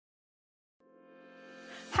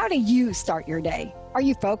How do you start your day? Are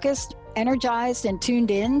you focused, energized, and tuned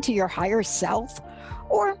in to your higher self?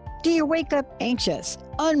 Or do you wake up anxious,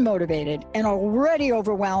 unmotivated, and already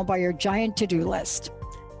overwhelmed by your giant to-do list?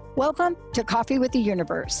 Welcome to Coffee with the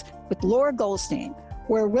Universe with Laura Goldstein,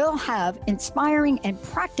 where we'll have inspiring and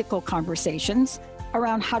practical conversations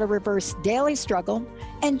around how to reverse daily struggle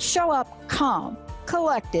and show up calm,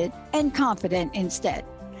 collected, and confident instead.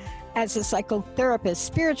 As a psychotherapist,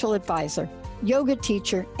 spiritual advisor, yoga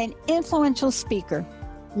teacher, and influential speaker,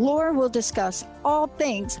 Laura will discuss all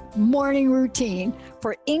things morning routine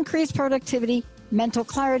for increased productivity, mental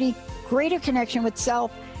clarity, greater connection with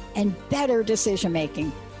self, and better decision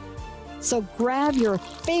making. So grab your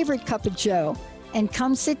favorite cup of joe and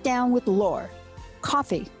come sit down with Laura.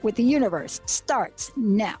 Coffee with the Universe starts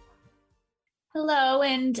now. Hello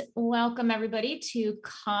and welcome everybody to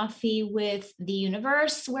Coffee with the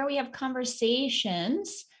Universe, where we have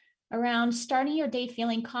conversations around starting your day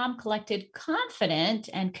feeling calm, collected, confident,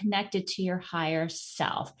 and connected to your higher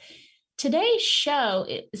self. Today's show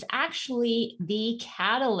is actually the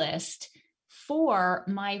catalyst for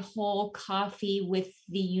my whole Coffee with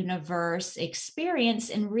the Universe experience,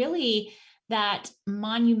 and really that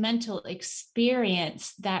monumental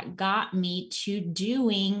experience that got me to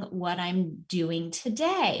doing what I'm doing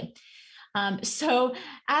today. So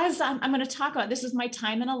as I'm going to talk about, this is my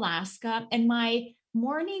time in Alaska, and my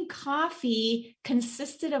morning coffee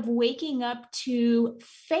consisted of waking up to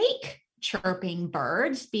fake chirping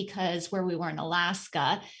birds, because where we were in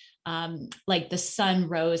Alaska, like the sun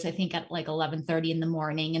rose, I think at like 11:30 in the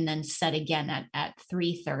morning and then set again at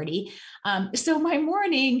 3:30. So my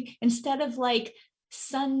morning, instead of like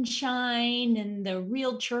sunshine and the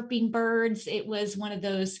real chirping birds, it was one of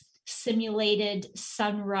those simulated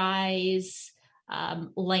sunrise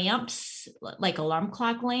lamps, like alarm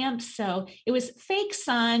clock lamps. So it was fake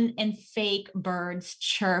sun and fake birds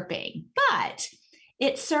chirping, but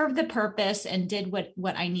it served the purpose and did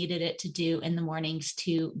what I needed it to do in the mornings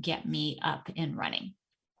to get me up and running.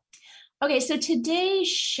 Okay, so today's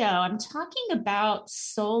show, I'm talking about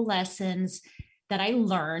soul lessons that I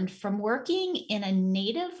learned from working in a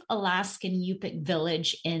native Alaskan Yupik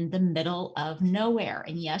village in the middle of nowhere.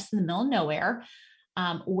 And yes, in the middle of nowhere,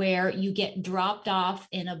 where you get dropped off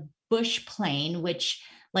in a bush plane, which,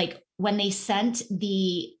 like, when they sent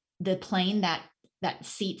the plane that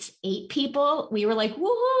seats 8 people, we were like,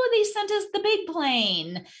 woohoo, they sent us the big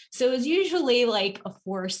plane. So it was usually like a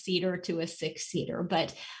 4-seater to a 6-seater.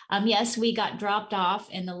 But yes, we got dropped off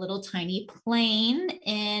in a little tiny plane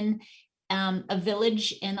in a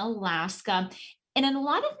village in Alaska. And in a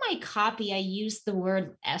lot of my copy, I use the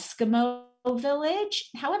word Eskimo village.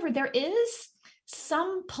 However, there is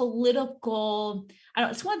some political, I don't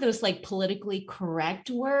know, it's one of those like politically correct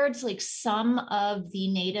words. Like some of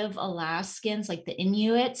the native Alaskans, like the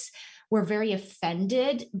Inuits, were very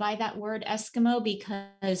offended by that word Eskimo,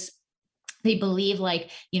 because they believe,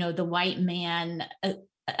 like, the white man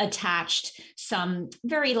attached some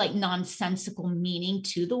very like nonsensical meaning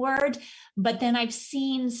to the word. But then I've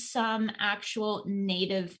seen some actual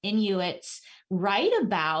native Inuits write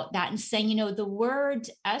about that and saying, the word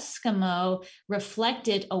Eskimo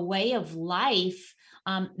reflected a way of life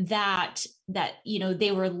that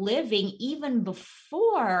they were living even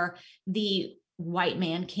before the white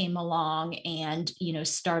man came along and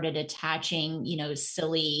started attaching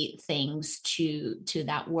silly things to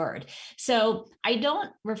that word. So I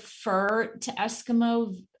don't refer to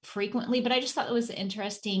Eskimo frequently, but I just thought it was an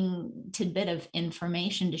interesting tidbit of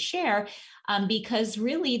information to share, because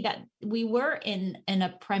really that we were in a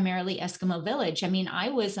primarily Eskimo village. I mean, I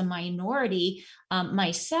was a minority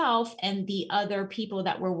myself and the other people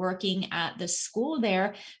that were working at the school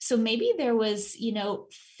there. So maybe there was,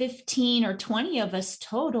 15 or 20 of us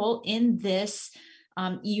total in this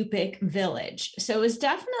Yupik village. So it was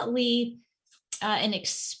definitely an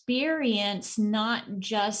experience, not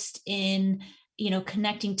just in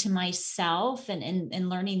connecting to myself and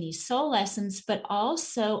learning these soul lessons, but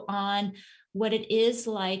also on what it is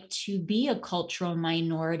like to be a cultural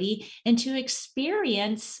minority and to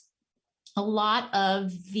experience a lot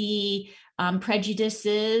of the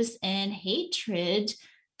prejudices and hatred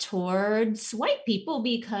towards white people,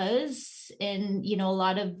 because in a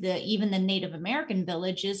lot of even the Native American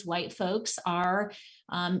villages, white folks are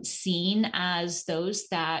seen as those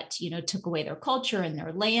that took away their culture and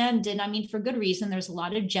their land, and I mean, for good reason. There's a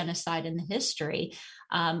lot of genocide in the history,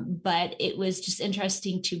 but it was just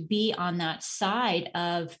interesting to be on that side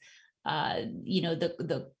of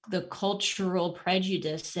the cultural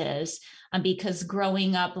prejudices, because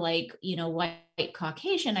growing up like white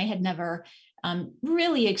Caucasian, I had never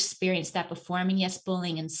really experienced that before. I mean, yes,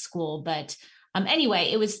 bullying in school, but Anyway,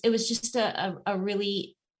 it was just a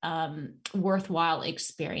really worthwhile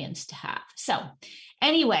experience to have. So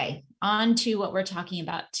anyway, on to what we're talking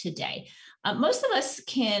about today. Most of us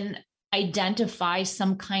can identify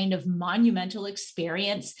some kind of monumental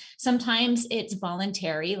experience. Sometimes it's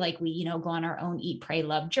voluntary, like we, go on our own eat, pray,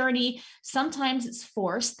 love journey. Sometimes it's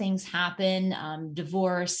forced. Things happen,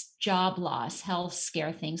 divorce, job loss, health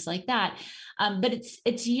scare, things like that. But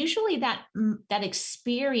it's usually that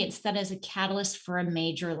experience that is a catalyst for a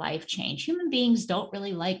major life change. Human beings don't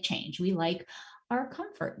really like change. We like our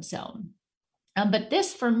comfort zone. But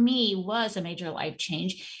this for me was a major life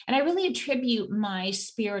change. And I really attribute my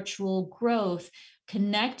spiritual growth,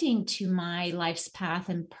 connecting to my life's path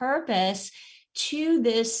and purpose, to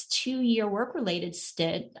this 2-year work-related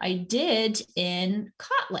stint I did in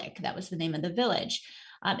Kotlik. That was the name of the village.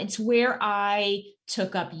 It's where I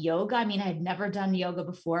took up yoga. I mean, I had never done yoga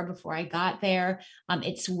before I got there.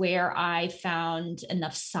 It's where I found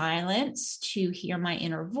enough silence to hear my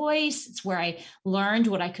inner voice. It's where I learned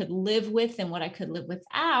what I could live with and what I could live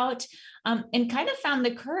without, and kind of found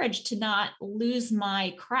the courage to not lose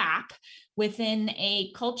my crap within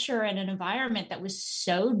a culture and an environment that was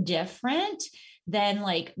so different than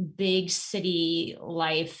like big city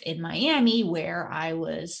life in Miami, where I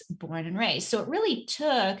was born and raised. So it really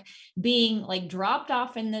took being like dropped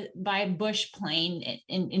off by a bush plane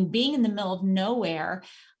and being in the middle of nowhere,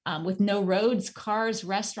 with no roads, cars,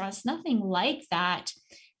 restaurants, nothing like that,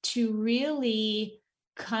 to really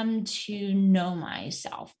come to know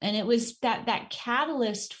myself. And it was that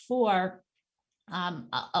catalyst for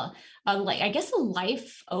like, I guess, a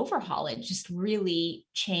life overhaul. It just really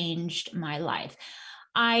changed my life.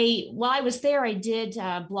 While I was there, I did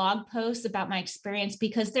blog posts about my experience,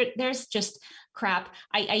 because there's just crap.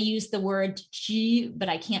 I use the word G, but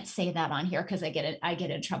I can't say that on here because I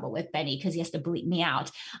get in trouble with Benny because he has to bleep me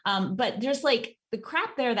out. But there's like the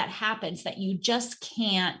crap there that happens that you just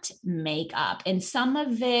can't make up. And some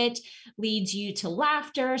of it leads you to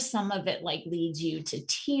laughter. Some of it like leads you to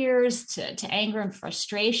tears, to anger and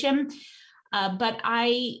frustration. But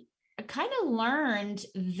I kind of learned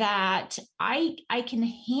that I can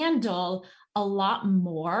handle a lot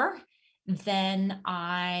more than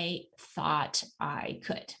I thought I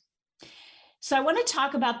could. So I want to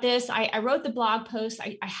talk about this. I wrote the blog post.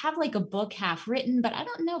 I have like a book half written, but I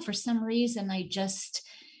don't know, for some reason, I just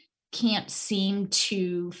can't seem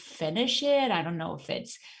to finish it. I don't know if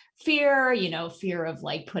it's fear, fear of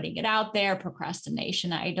like putting it out there,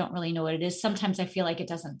 procrastination. I don't really know what it is. Sometimes I feel like it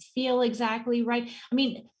doesn't feel exactly right. I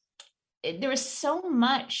mean, there is so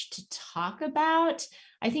much to talk about.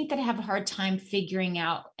 I think that I have a hard time figuring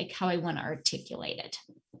out like how I want to articulate it.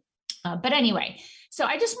 But anyway, so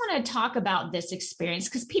I just want to talk about this experience,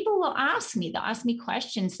 because people will ask me, they'll ask me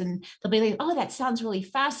questions and they'll be like, oh, that sounds really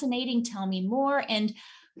fascinating. Tell me more. And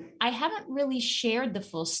I haven't really shared the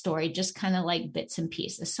full story, just kind of like bits and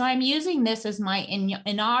pieces. So I'm using this as my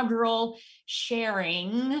inaugural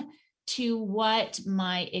sharing to what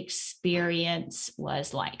my experience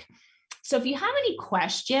was like. So if you have any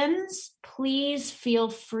questions, please feel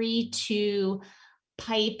free to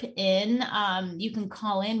pipe in. You can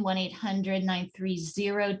call in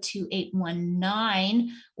 1-800-930-2819,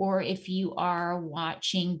 or if you are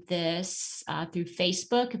watching this through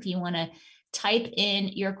Facebook, if you want to type in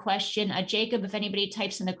your question. Jacob, if anybody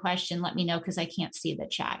types in a question, let me know, because I can't see the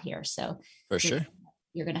chat here. So for sure,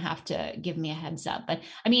 you're going to have to give me a heads up. But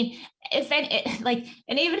I mean, and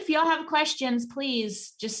even if y'all have questions,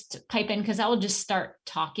 please just pipe in, because I will just start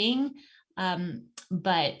talking.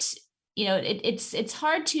 But it's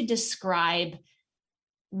hard to describe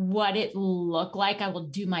what it looked like. I will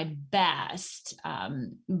do my best.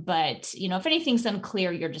 But if anything's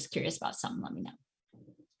unclear, you're just curious about something, let me know.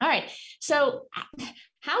 All right. So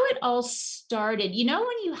how it all started,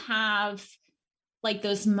 when you have like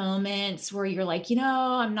those moments where you're like,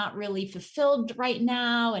 I'm not really fulfilled right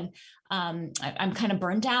now. And I'm kind of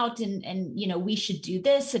burned out, and we should do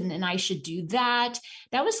this and I should do that.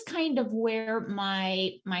 That was kind of where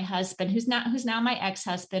my husband, who's now my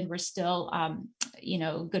ex-husband, we're still,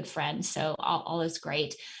 good friends. So all is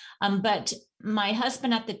great. But my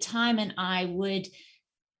husband at the time and I would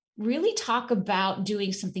really talk about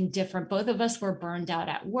doing something different. Both of us were burned out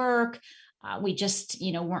at work. We just,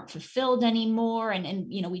 weren't fulfilled anymore. And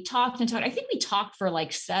we talked and talked. I think we talked for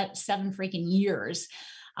like 7 freaking years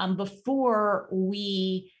before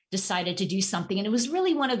we decided to do something. And it was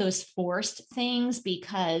really one of those forced things,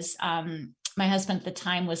 because my husband at the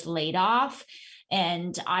time was laid off,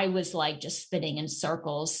 and I was like just spinning in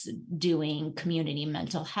circles doing community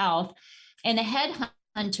mental health. And a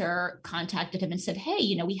headhunter contacted him and said,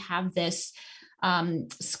 hey, we have this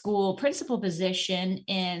school principal position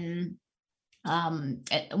in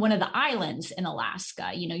one of the islands in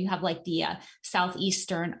Alaska. You have like the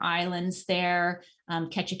southeastern islands there,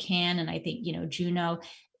 Ketchikan, and I think, Juneau.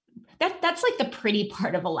 That's like the pretty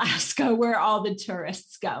part of Alaska where all the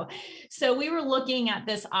tourists go. So we were looking at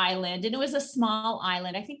this island, and it was a small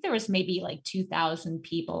island. I think there was maybe like 2,000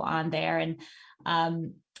 people on there. And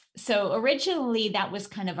so originally that was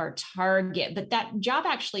kind of our target, but that job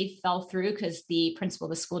actually fell through because the principal of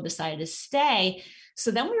the school decided to stay.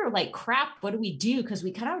 So then we were like, crap, what do we do? Because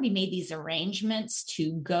we kind of already made these arrangements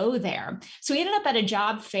to go there. So we ended up at a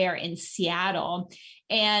job fair in Seattle,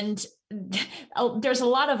 and there's a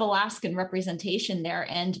lot of Alaskan representation there.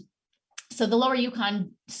 And so the Lower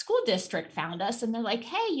Yukon School District found us, and they're like,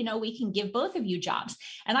 hey, we can give both of you jobs.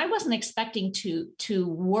 And I wasn't expecting to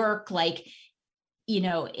work like, in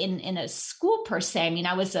a school per se. I mean,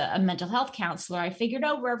 I was a mental health counselor. I figured,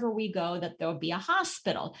 wherever we go, that there would be a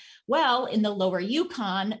hospital. Well, in the Lower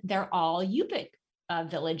Yukon, they're all Yupik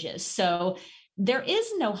villages. So there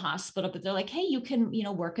is no hospital, but they're like, hey, you can,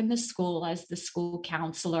 work in the school as the school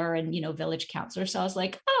counselor and, village counselor. So I was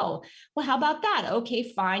like, oh, well, how about that?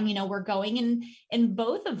 Okay, fine. We're going and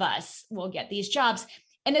both of us will get these jobs.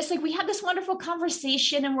 And it's like, we had this wonderful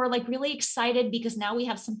conversation, and we're like really excited because now we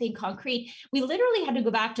have something concrete. We literally had to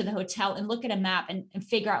go back to the hotel and look at a map and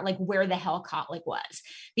figure out like where the hell Kotlik was,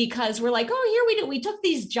 because we're like, oh, here we took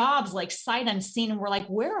these jobs like sight unseen, and we're like,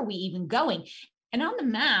 where are we even going? And on the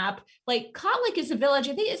map, like Kotlik is a village,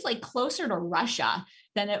 I think it's like closer to Russia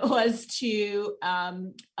than it was to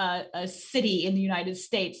a city in the United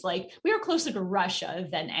States. Like we were closer to Russia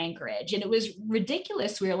than Anchorage. And it was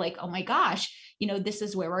ridiculous. We were like, oh my gosh, this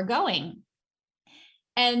is where we're going.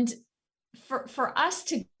 And for us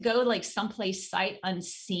to go like someplace sight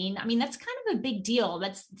unseen, I mean, that's kind of a big deal.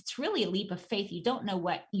 It's really a leap of faith. You don't know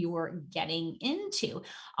what you're getting into.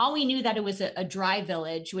 All we knew that it was a dry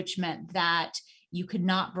village, which meant that you could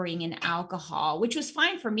not bring in alcohol, which was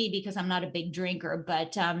fine for me because I'm not a big drinker,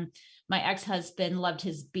 but my ex-husband loved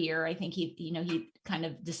his beer. I think he kind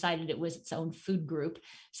of decided it was its own food group.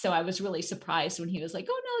 So I was really surprised when he was like,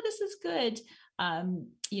 oh no, this is good.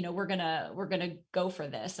 We're gonna go for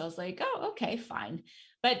this. I was like, oh, okay, fine.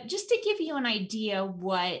 But just to give you an idea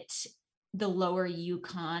what the Lower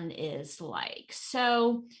Yukon is like.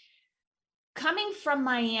 So coming from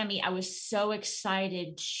Miami, I was so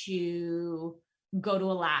excited to go to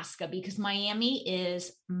Alaska because Miami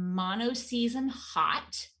is mono-season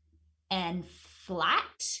hot and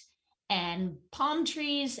flat and palm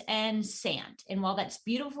trees and sand. And while that's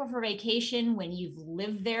beautiful for vacation, when you've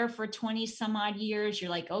lived there for 20 some odd years,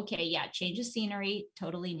 you're like, okay, yeah, change of scenery,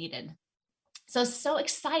 totally needed. So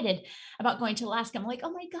excited about going to Alaska. I'm like,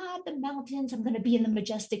 oh my God, the mountains. I'm going to be in the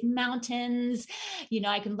majestic mountains.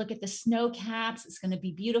 I can look at the snow caps. It's going to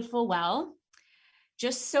be beautiful. Well,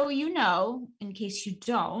 just so you know, in case you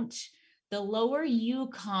don't, the Lower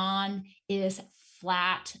Yukon is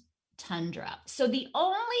flat tundra. So the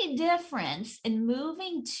only difference in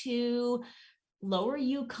moving to Lower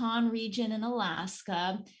Yukon region in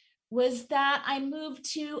Alaska was that I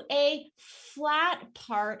moved to a flat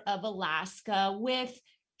part of Alaska with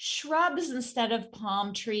shrubs instead of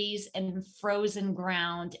palm trees and frozen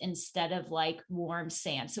ground instead of like warm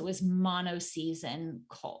sand. So it was mono-season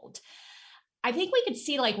cold. I think we could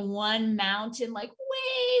see like one mountain, like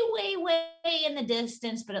way in the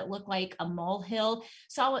distance, but it looked like a molehill.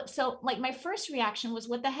 So like my first reaction was,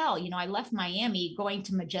 what the hell? I left Miami going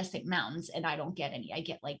to majestic mountains and I don't get any. I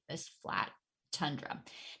get like this flat tundra.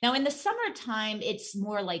 Now in the summertime, it's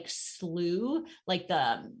more like slough, like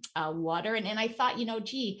the water. And I thought,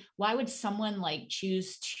 gee, why would someone like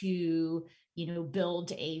choose to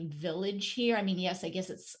build a village here? I mean, yes, I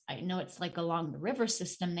guess I know it's like along the river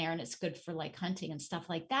system there and it's good for like hunting and stuff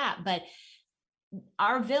like that. But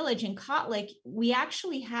our village in Kotlik, we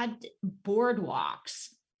actually had boardwalks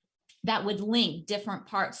that would link different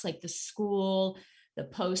parts, like the school, the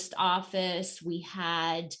post office. We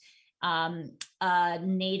had a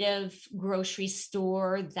native grocery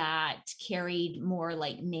store that carried more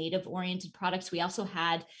like native oriented products. We also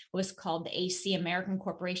had what was called the AC American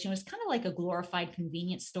Corporation. It was kind of like a glorified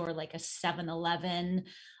convenience store, like a 7-Eleven,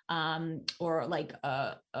 or like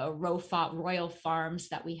a Royal Farms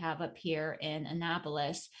that we have up here in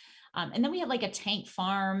Annapolis. And then we had like a tank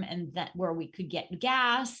farm, and that where we could get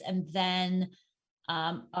gas, and then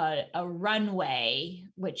a runway,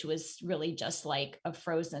 which was really just like a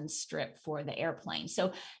frozen strip for the airplane.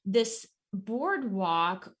 So this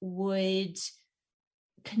boardwalk would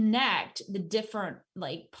connect the different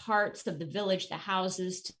like parts of the village, the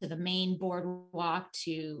houses, to the main boardwalk,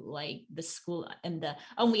 to like the school, and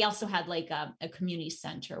we also had like a community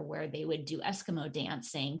center where they would do Eskimo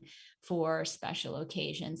dancing for special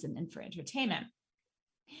occasions and for entertainment.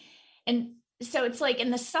 And so it's like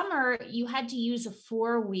in the summer, you had to use a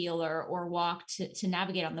four-wheeler or walk to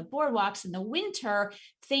navigate on the boardwalks. In the winter,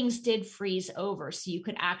 things did freeze over. So you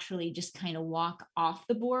could actually just kind of walk off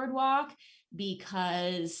the boardwalk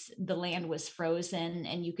because the land was frozen,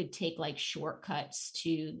 and you could take like shortcuts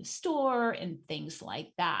to the store and things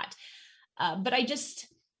like that. But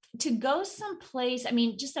to go someplace, I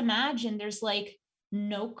mean, just imagine there's like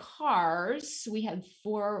no cars. We had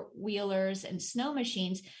four-wheelers and snow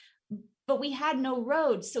machines, but we had no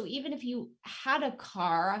roads. So even if you had a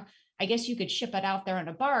car, I guess you could ship it out there on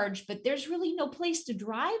a barge, but there's really no place to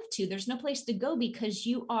drive to. There's no place to go because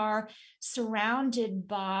you are surrounded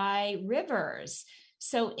by rivers.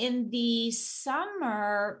 So in the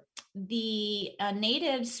summer, the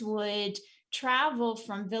natives would travel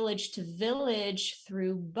from village to village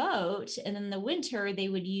through boat. And in the winter, they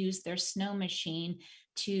would use their snow machine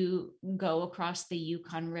to go across the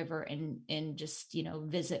Yukon River and just,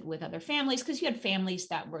 visit with other families, because you had families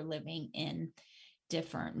that were living in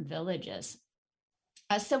different villages.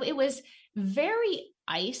 So it was very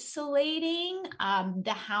isolating.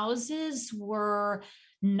 The houses were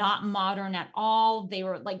not modern at all. They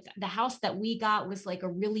were like, the house that we got was like a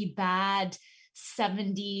really bad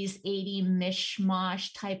 70s, 80s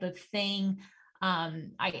mishmash type of thing.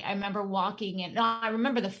 I remember walking in. I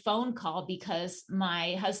remember the phone call because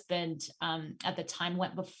my husband at the time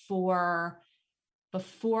went before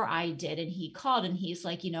I did, and he called and he's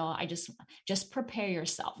like, I just prepare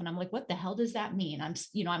yourself. And I'm like, what the hell does that mean?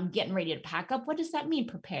 I'm getting ready to pack up. What does that mean?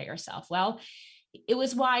 Prepare yourself. Well, it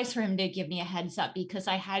was wise for him to give me a heads up because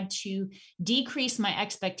I had to decrease my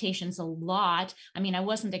expectations a lot. I mean, I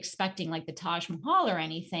wasn't expecting like the Taj Mahal or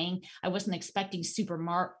anything. I wasn't expecting super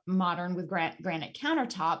modern with granite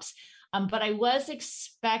countertops, but I was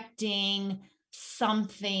expecting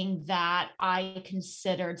something that I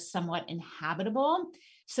considered somewhat inhabitable.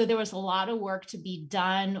 So there was a lot of work to be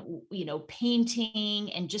done,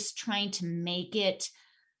 painting and just trying to make it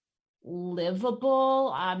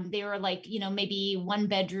livable. They were like, maybe 1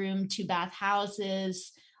 bedroom, 2 bath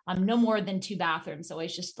houses, no more than 2 bathrooms.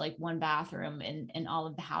 Always just like 1 bathroom in all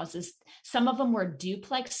of the houses. Some of them were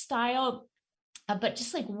duplex style, but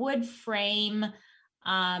just like wood frame.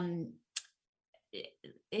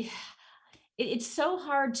 It's so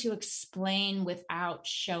hard to explain without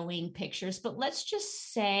showing pictures, but let's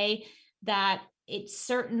just say that it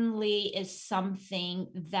certainly is something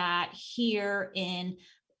that here in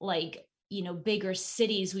like, bigger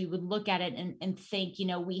cities, we would look at it and think,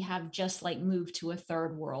 we have just like moved to a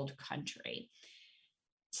third world country.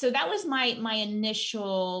 So that was my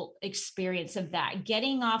initial experience of that,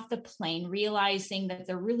 getting off the plane, realizing that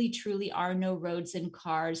there really truly are no roads and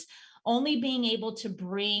cars, only being able to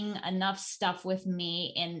bring enough stuff with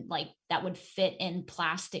me and like that would fit in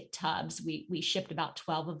plastic tubs. We shipped about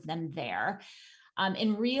 12 of them there.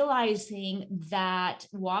 And realizing that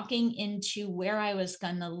walking into where I was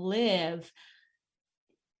going to live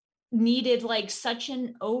needed like such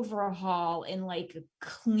an overhaul and like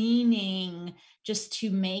cleaning just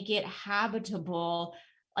to make it habitable.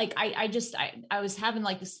 Like I was having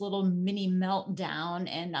like this little mini meltdown,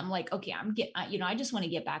 and I'm like, okay, I just want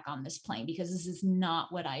to get back on this plane because this is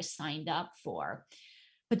not what I signed up for.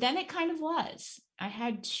 But then it kind of was. I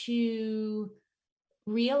had to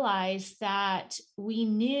realize that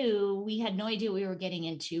we had no idea what we were getting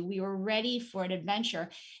into. We were ready for an adventure,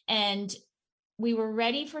 and we were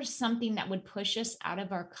ready for something that would push us out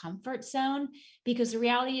of our comfort zone, because the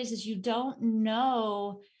reality is you don't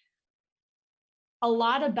know a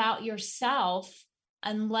lot about yourself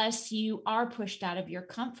unless you are pushed out of your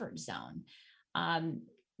comfort zone.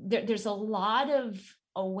 There's a lot of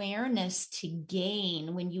awareness to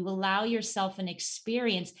gain when you allow yourself an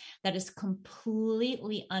experience that is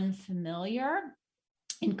completely unfamiliar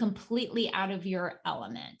and completely out of your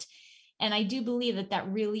element. And I do believe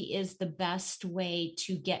that really is the best way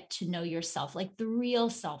to get to know yourself, like the real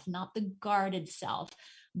self, not the guarded self,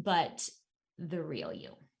 but the real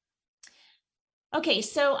you. Okay,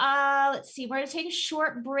 so let's see, we're going to take a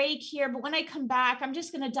short break here, but when I come back, I'm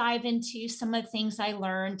just going to dive into some of the things I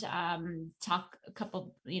learned, talk a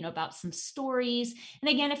couple, about some stories.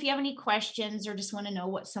 And again, if you have any questions or just want to know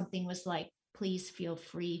what something was like, please feel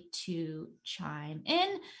free to chime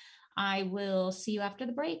in. I will see you after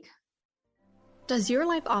the break. Does your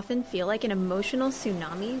life often feel like an emotional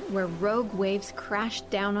tsunami where rogue waves crash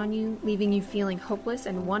down on you, leaving you feeling hopeless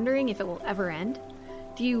and wondering if it will ever end?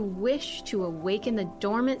 Do you wish to awaken the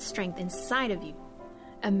dormant strength inside of you?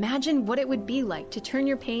 Imagine what it would be like to turn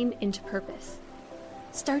your pain into purpose.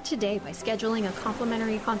 Start today by scheduling a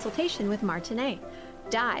complimentary consultation with Martinet.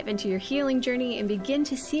 Dive into your healing journey and begin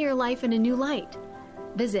to see your life in a new light.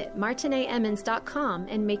 Visit martinetemmons.com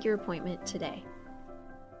and make your appointment today.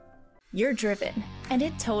 You're driven, and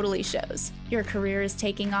it totally shows. Your career is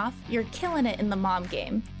taking off, you're killing it in the mom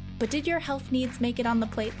game. But did your health needs make it on the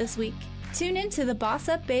plate this week? Tune in to the Boss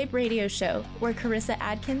Up Babe radio show, where Carissa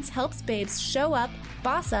Adkins helps babes show up,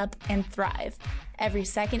 boss up, and thrive. Every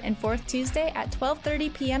second and fourth Tuesday at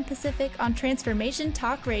 12:30 p.m. Pacific on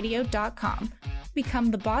TransformationTalkRadio.com.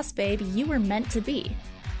 Become the boss babe you were meant to be.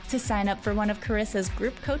 To sign up for one of Carissa's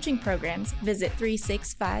group coaching programs, visit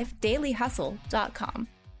 365dailyhustle.com.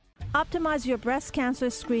 Optimize your breast cancer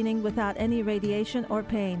screening without any radiation or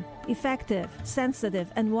pain. Effective, sensitive,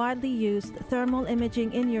 and widely used thermal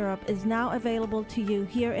imaging in Europe is now available to you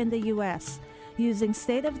here in the U.S. Using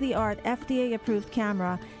state-of-the-art FDA-approved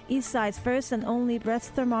camera, Eastside's first and only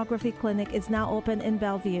breast thermography clinic is now open in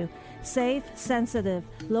Bellevue. Safe, sensitive,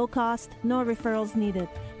 low cost, no referrals needed.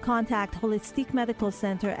 Contact Holistic Medical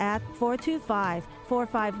Center at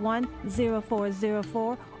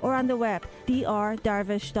 425-451-0404 or on the web,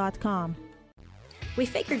 drdarvish.com. We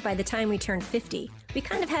figured by the time we turned 50, we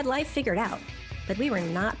kind of had life figured out, but we were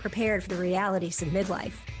not prepared for the realities of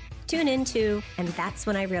midlife. Tune into And That's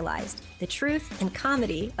When I Realized, the truth and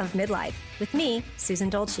comedy of midlife, with me, Susan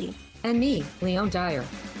Dolce. And me, Leon Dyer,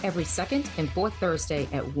 every second and fourth Thursday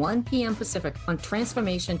at 1 p.m. Pacific on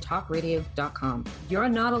TransformationTalkRadio.com. You're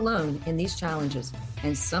not alone in these challenges,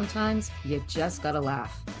 and sometimes you just gotta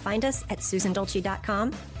laugh. Find us at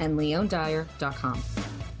SusanDolce.com and LeonDyer.com.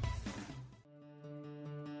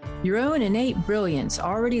 Your own innate brilliance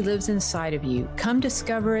already lives inside of you. Come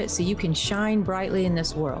discover it so you can shine brightly in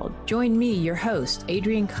this world. Join me, your host,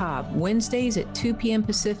 Adrienne Cobb, Wednesdays at 2 p.m.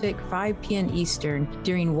 Pacific, 5 p.m. Eastern,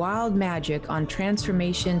 during Wild Magic on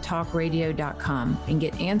TransformationTalkRadio.com, and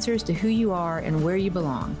get answers to who you are and where you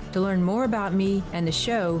belong. To learn more about me and the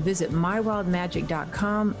show, visit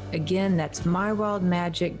MyWildMagic.com. Again, that's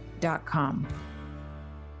MyWildMagic.com.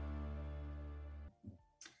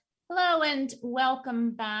 Hello and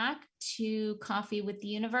welcome back to Coffee with the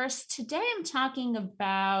Universe. Today I'm talking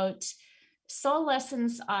about soul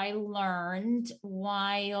lessons I learned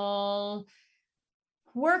while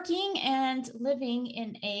working and living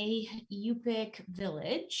in a Yupik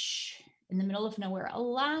village in the middle of nowhere,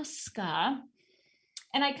 Alaska.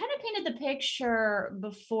 And I kind of painted the picture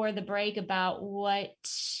before the break about what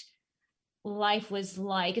life was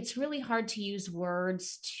like. It's really hard to use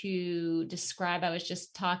words to describe. I was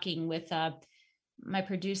just talking with my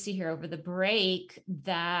producer here over the break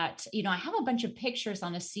that, I have a bunch of pictures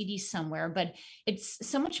on a CD somewhere, but it's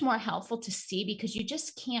so much more helpful to see because you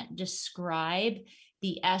just can't describe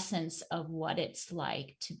the essence of what it's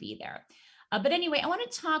like to be there. But anyway, I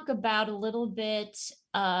want to talk about a little bit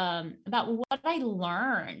about what I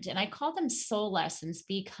learned, and I call them soul lessons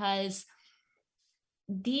because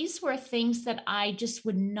these were things that I just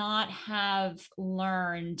would not have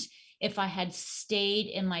learned if I had stayed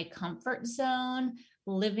in my comfort zone,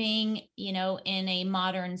 living, in a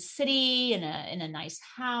modern city, in a nice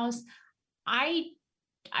house. I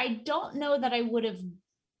don't know that I would have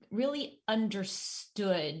really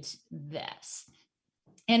understood this.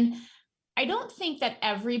 And I don't think that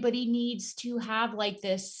everybody needs to have like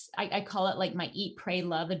this, I call it like my Eat, Pray,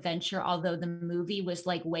 Love adventure, although the movie was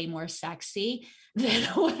like way more sexy than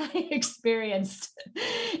what I experienced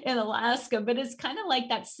in Alaska. But it's kind of like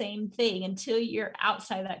that same thing. Until you're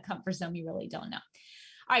outside that comfort zone, you really don't know.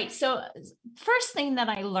 All right. So first thing that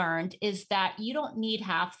I learned is that you don't need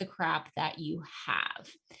half the crap that you have.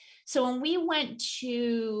 So when we went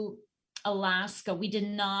to Alaska, we did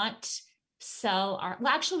not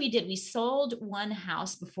we did. We sold one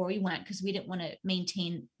house before we went because we didn't want to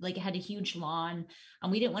maintain, like it had a huge lawn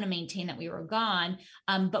and we didn't want to maintain that we were gone.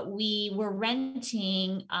 But we were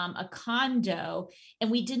renting a condo and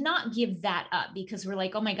we did not give that up because we're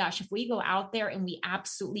like, oh my gosh, if we go out there and we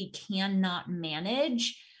absolutely cannot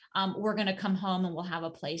manage, we're going to come home and we'll have a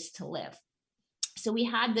place to live. So we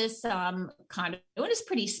had this condo. It was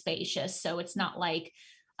pretty spacious. So it's not like,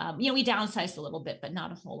 we downsized a little bit, but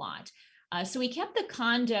not a whole lot. So we kept the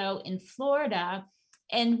condo in Florida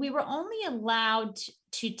and we were only allowed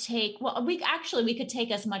to take, we could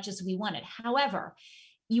take as much as we wanted. However,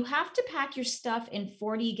 you have to pack your stuff in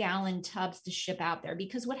 40-gallon tubs to ship out there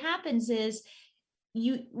because what happens is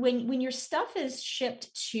when your stuff is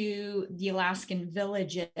shipped to the Alaskan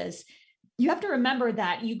villages, you have to remember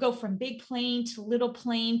that you go from big plane to little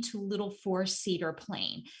 4-seater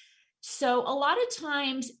plane. So a lot of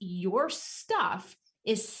times your stuff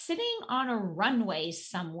is sitting on a runway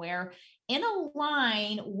somewhere in a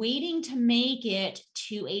line waiting to make it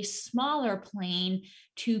to a smaller plane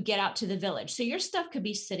to get out to the village. So your stuff could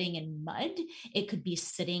be sitting in mud. It could be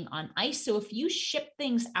sitting on ice. So if you ship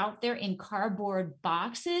things out there in cardboard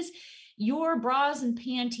boxes, your bras and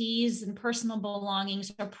panties and personal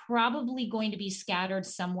belongings are probably going to be scattered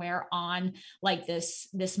somewhere on like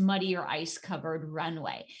this muddy or ice covered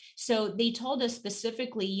runway. So they told us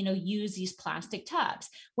specifically, use these plastic tubs.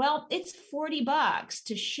 Well, it's $40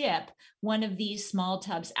 to ship one of these small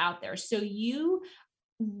tubs out there. So you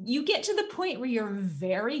get to the point where you're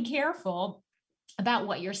very careful about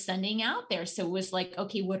what you're sending out there. So it was like,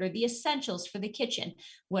 okay, what are the essentials for the kitchen?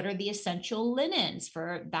 What are the essential linens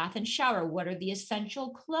for bath and shower? What are the essential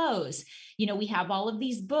clothes? We have all of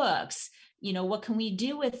these books, what can we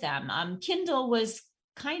do with them? Kindle was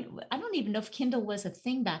I don't even know if Kindle was a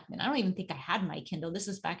thing back then. I don't even think I had my Kindle. This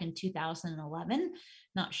was back in 2011.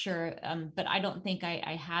 Not sure, but I don't think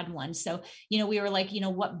I had one. So, we were like,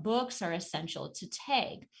 what books are essential to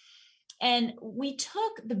take? And we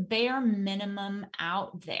took the bare minimum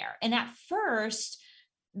out there. And at first,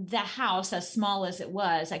 the house, as small as it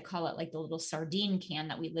was, I call it like the little sardine can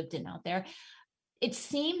that we lived in out there, it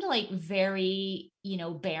seemed like very,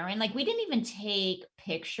 barren. Like we didn't even take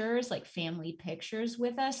pictures, like family pictures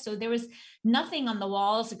with us. So there was nothing on the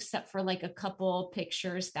walls except for like a couple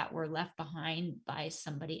pictures that were left behind by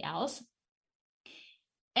somebody else.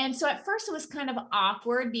 And so at first it was kind of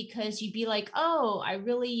awkward because you'd be like, oh, I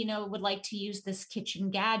really, would like to use this kitchen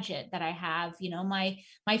gadget that I have,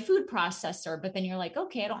 my food processor. But then you're like,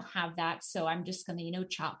 okay, I don't have that. So I'm just going to,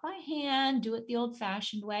 chop by hand, do it the old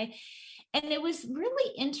fashioned way. And it was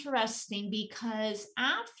really interesting because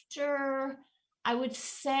after, I would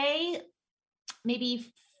say, maybe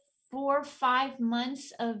 4 or 5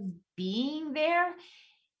 months of being there,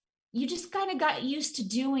 you just kind of got used to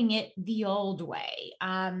doing it the old way.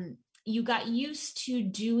 You got used to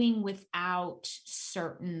doing without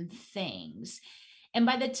certain things. And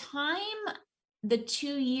by the time the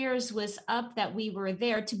 2 years was up that we were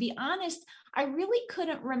there, to be honest, I really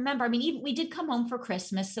couldn't remember. I mean, we did come home for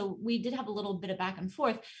Christmas, so we did have a little bit of back and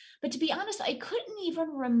forth. But to be honest, I couldn't even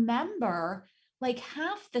remember like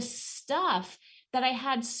half the stuff that I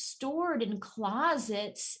had stored in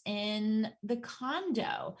closets in the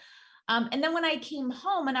condo. And then when I came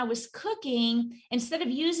home and I was cooking, instead of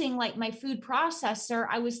using like my food processor,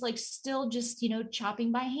 I was like still just,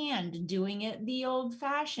 chopping by hand and doing it the old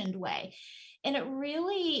fashioned way. And it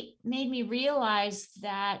really made me realize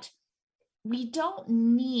that we don't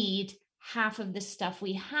need half of the stuff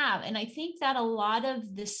we have. And I think that a lot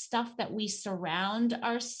of the stuff that we surround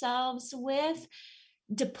ourselves with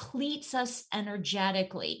depletes us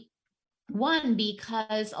energetically. One,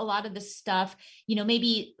 because a lot of the stuff,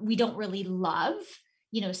 maybe we don't really love,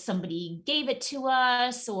 somebody gave it to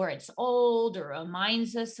us, or it's old or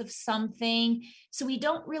reminds us of something. So we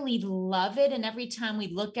don't really love it. And every time we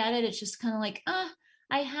look at it, it's just kind of like,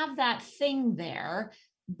 I have that thing there,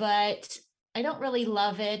 but I don't really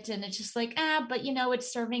love it. And it's just like, but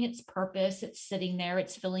it's serving its purpose. It's sitting there,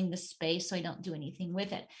 it's filling the space. So I don't do anything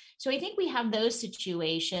with it. So I think we have those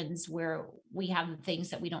situations where we have things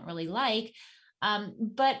that we don't really like.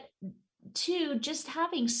 But two, just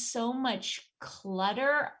having so much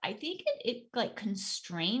clutter, I think it like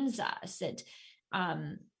constrains us. It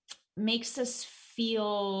makes us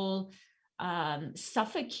feel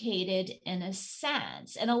suffocated in a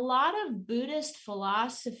sense. And a lot of Buddhist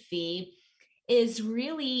philosophy is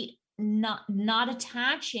really not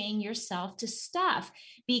attaching yourself to stuff,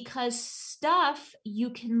 because stuff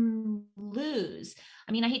you can lose.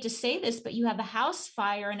 I mean, I hate to say this, but you have a house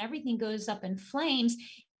fire and everything goes up in flames.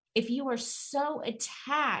 If you are so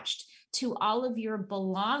attached to all of your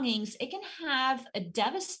belongings, it can have a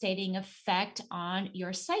devastating effect on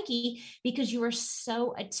your psyche because you are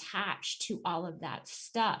so attached to all of that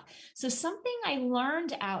stuff. So something I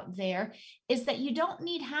learned out there is that you don't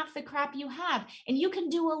need half the crap you have, and you can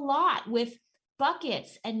do a lot with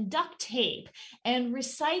buckets and duct tape and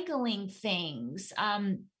recycling things.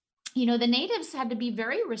 The natives had to be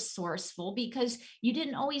very resourceful because you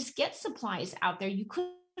didn't always get supplies out there. You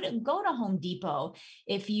couldn't go to Home Depot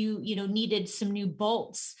if you needed some new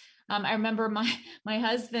bolts. I remember my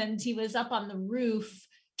husband, he was up on the roof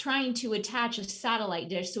trying to attach a satellite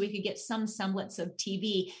dish so we could get some semblance of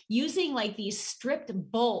TV, using like these stripped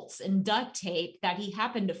bolts and duct tape that he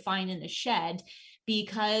happened to find in the shed,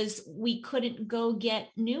 because we couldn't go get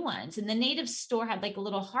new ones. And the native store had like a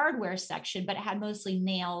little hardware section, but it had mostly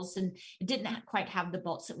nails and it didn't quite have the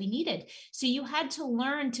bolts that we needed. So you had to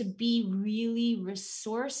learn to be really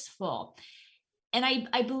resourceful. And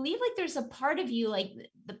I believe like there's a part of you, like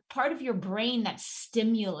the part of your brain that's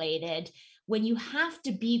stimulated when you have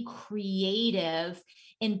to be creative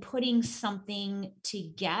in putting something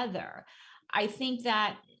together. I think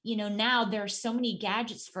that, now there are so many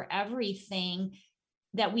gadgets for everything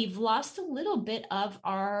that we've lost a little bit of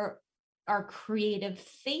our creative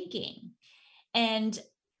thinking. And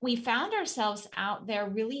we found ourselves out there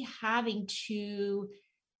really having to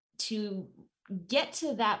get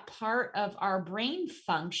to that part of our brain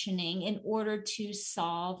functioning in order to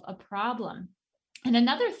solve a problem. And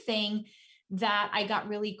another thing that I got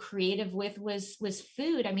really creative with was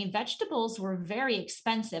food. I mean, vegetables were very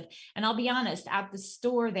expensive. And I'll be honest, at the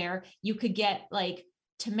store there, you could get like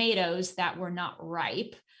tomatoes that were not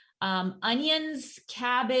ripe, onions,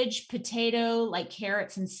 cabbage, potato, like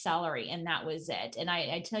carrots and celery. And that was it. And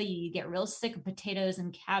I tell you, you get real sick of potatoes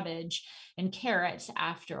and cabbage and carrots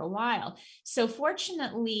after a while. So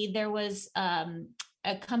fortunately, there was a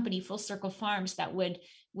company, Full Circle Farms, that would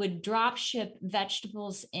drop ship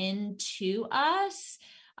vegetables into us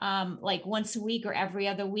like once a week or every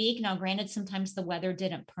other week. Now, granted, sometimes the weather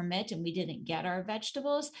didn't permit and we didn't get our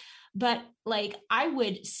vegetables, but like I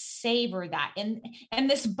would savor that. And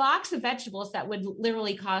this box of vegetables that would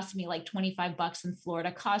literally cost me like $25 in Florida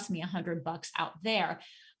cost me $100 out there.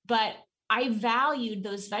 But I valued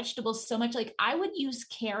those vegetables so much. Like I would use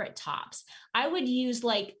carrot tops. I would use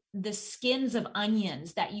like the skins of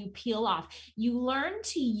onions that you peel off. You learn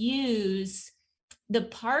to use the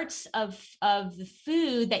parts of the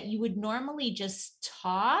food that you would normally just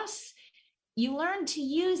toss. You learn to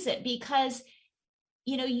use it because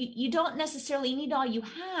you don't necessarily need all you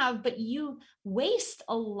have, but you waste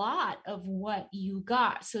a lot of what you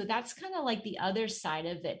got. So that's kind of like the other side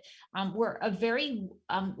of it. We're a very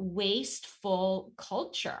wasteful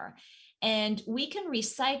culture, and we can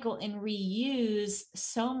recycle and reuse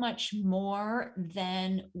so much more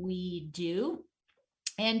than we do.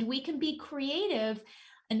 And we can be creative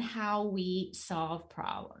in how we solve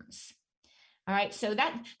problems. All right. So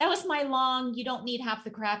that was my long, you don't need half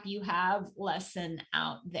the crap you have lesson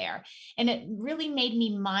out there. And it really made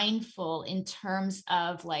me mindful in terms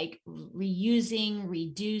of like reusing,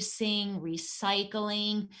 reducing,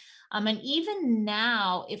 recycling. And even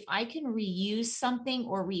now, if I can reuse something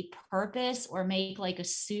or repurpose or make like a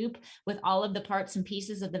soup with all of the parts and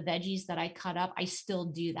pieces of the veggies that I cut up, I still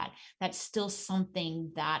do that. That's still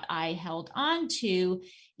something that I held on to,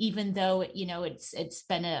 even though, it's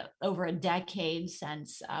been over a decade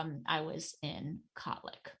since I was in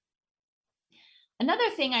colic. Another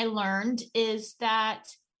thing I learned is that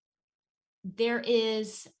there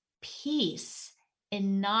is peace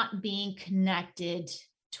in not being connected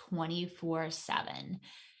 24/7.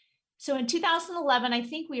 So in 2011, I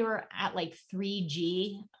think we were at like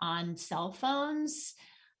 3G on cell phones.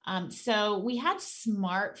 So we had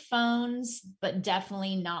smartphones, but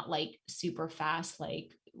definitely not like super fast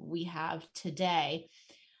like we have today.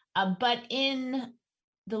 But in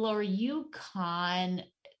the lower Yukon,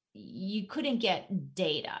 you couldn't get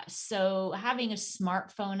data. So having a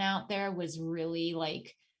smartphone out there was really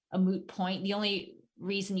like a moot point. The only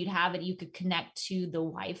reason you'd have it, you could connect to the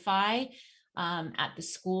Wi-Fi at the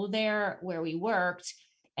school there where we worked.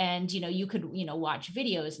 And, you could, watch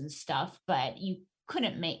videos and stuff, but you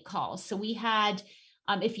couldn't make calls. So we had,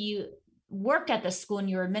 if you worked at the school and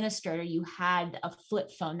you were administrator, you had a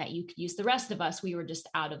flip phone that you could use. The rest of us, we were just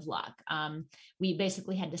out of luck. We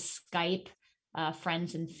basically had to Skype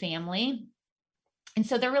friends and family. And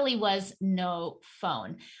so there really was no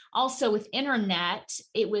phone. Also with internet,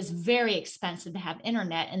 it was very expensive to have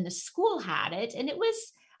internet, and the school had it. And it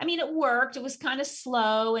worked. It was kind of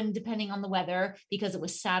slow, and depending on the weather, because it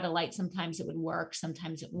was satellite, sometimes it would work,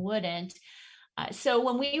 sometimes it wouldn't. So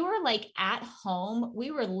when we were like at home,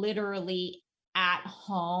 we were literally at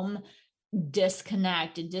home,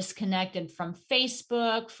 disconnected from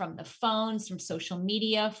Facebook, from the phones, from social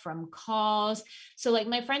media, from calls. So like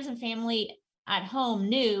my friends and family at home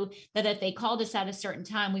knew that if they called us at a certain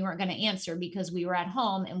time, we weren't going to answer because we were at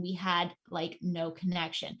home and we had like no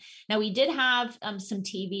connection. Now we did have some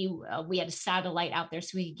TV. We had a satellite out there,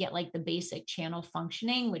 so we could get like the basic channel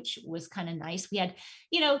functioning, which was kind of nice. We had,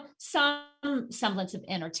 some semblance of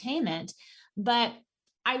entertainment, but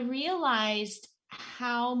I realized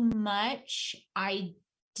how much I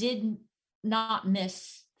did not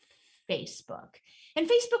miss Facebook. And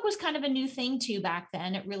Facebook was kind of a new thing too back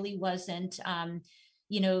then. It really wasn't, the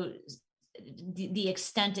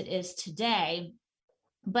extent it is today.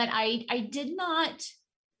 but I did not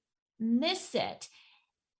miss it.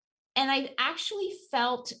 And I actually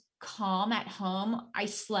felt calm at home. I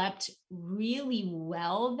slept really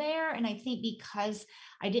well there. And I think because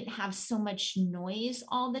I didn't have so much noise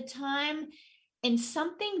all the time. And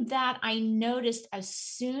something that I noticed as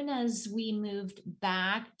soon as we moved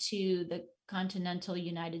back to the continental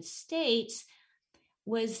United States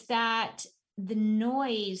was that the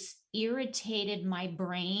noise irritated my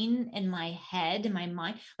brain and my head and my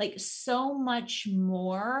mind, like so much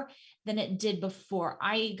more than it did before.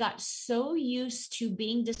 I got so used to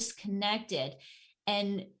being disconnected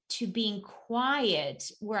and to being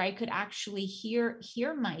quiet where I could actually hear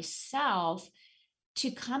myself, to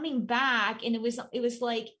coming back. And it was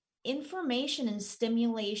like information and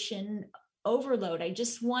stimulation overload. I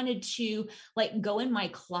just wanted to like go in my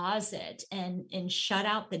closet and shut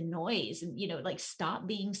out the noise and, like stop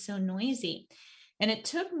being so noisy. And it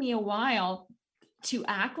took me a while to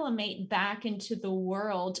acclimate back into the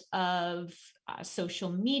world of social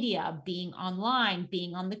media, being online,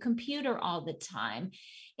 being on the computer all the time.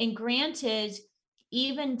 And granted,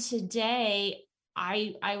 even today,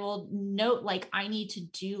 I will note like I need to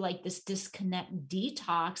do like this disconnect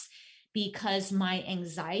detox because my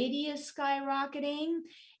anxiety is skyrocketing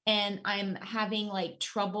and I'm having like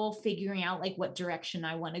trouble figuring out like what direction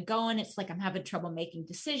I want to go in. It's like I'm having trouble making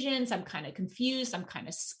decisions. I'm kind of confused. I'm kind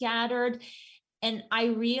of scattered. And I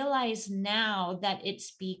realize now that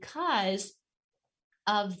it's because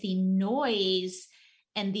of the noise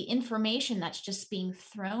and the information that's just being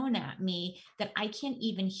thrown at me that I can't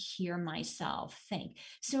even hear myself think.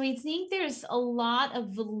 So I think there's a lot of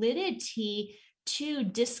validity to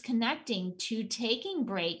disconnecting, to taking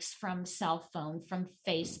breaks from cell phone, from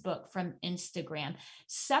Facebook, from Instagram,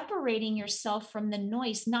 separating yourself from the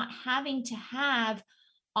noise, not having to have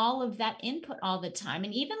all of that input all the time.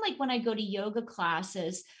 And even like when I go to yoga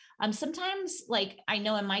classes, sometimes like I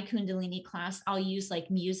know in my Kundalini class, I'll use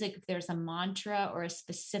like music if there's a mantra or a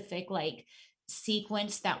specific like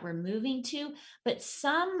sequence that we're moving to. But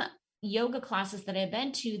some yoga classes that I've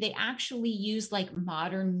been to, they actually use like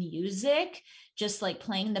modern music, just like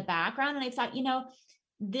playing in the background. And I thought,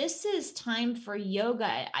 this is time for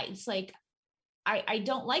yoga. It's like, I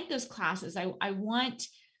don't like those classes. I want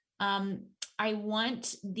the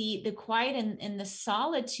quiet and the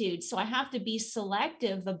solitude. So I have to be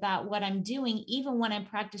selective about what I'm doing, even when I'm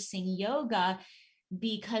practicing yoga,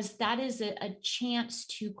 because that is a chance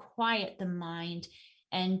to quiet the mind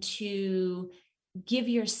and to give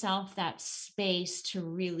yourself that space to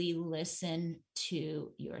really listen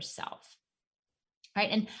to yourself. Right.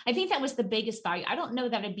 And I think that was the biggest value. I don't know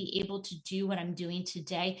that I'd be able to do what I'm doing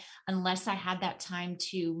today unless I had that time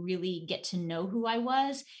to really get to know who I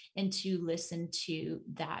was and to listen to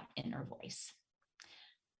that inner voice.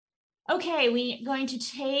 Okay, we're going to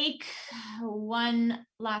take one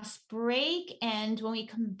last break. And when we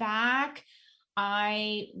come back,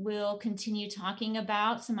 I will continue talking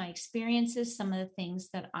about some of my experiences, some of the things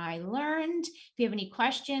that I learned. If you have any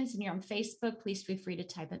questions and you're on Facebook, please feel free to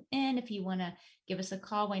type them in. If you want to give us a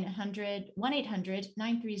call,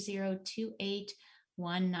 1-800-930-2819.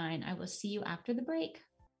 I will see you after the break.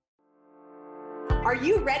 Are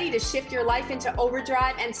you ready to shift your life into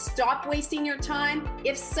overdrive and stop wasting your time?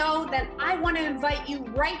 If so, then I want to invite you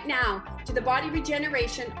right now to the Body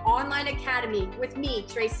Regeneration Online Academy with me,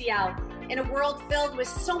 Tracy L. In a world filled with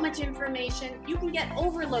so much information, you can get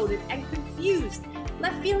overloaded and confused,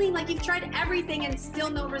 left feeling like you've tried everything and still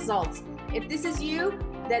no results. If this is you,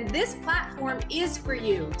 then this platform is for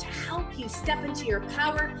you to help you step into your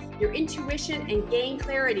power, your intuition, and gain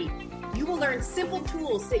clarity. You will learn simple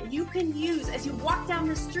tools that you can use as you walk down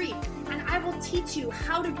the street, and I will teach you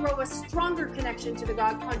how to grow a stronger connection to the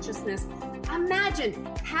God consciousness. Imagine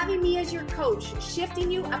having me as your coach,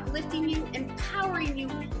 shifting you, uplifting you, empowering you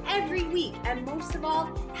every week, and most of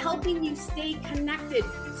all, helping you stay connected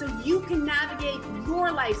so you can navigate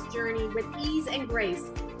your life's journey with ease and grace.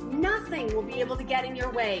 Nothing will be able to get in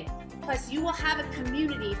your way. Plus, you will have a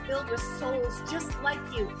community filled with souls just like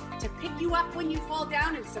you to pick you up when you fall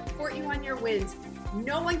down and support you on your wins.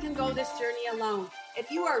 No one can go this journey alone. If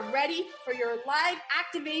you are ready for your live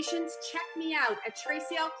activations, check me out at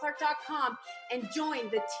tracylclark.com and join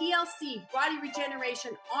the TLC Body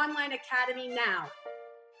Regeneration Online Academy now.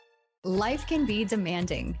 Life can be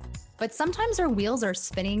demanding, but sometimes our wheels are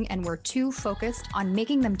spinning and we're too focused on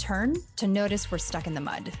making them turn to notice we're stuck in the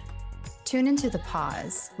mud. Tune into The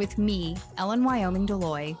Pause with me, Ellen Wyoming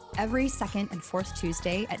Deloy, every second and fourth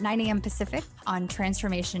Tuesday at 9 a.m. Pacific on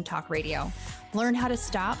Transformation Talk Radio. Learn how to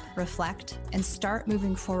stop, reflect, and start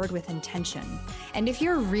moving forward with intention. And if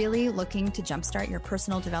you're really looking to jumpstart your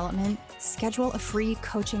personal development, schedule a free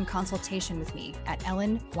coaching consultation with me at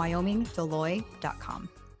ellenwyomingdeloy.com.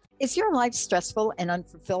 Is your life stressful and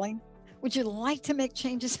unfulfilling? Would you like to make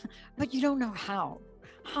changes, but you don't know how?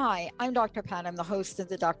 Hi, I'm Dr. Pat. I'm the host of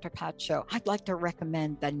the Dr. Pat Show. I'd like to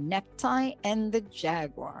recommend The Necktie and the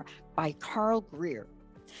Jaguar by Carl Greer.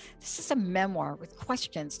 This is a memoir with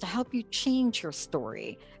questions to help you change your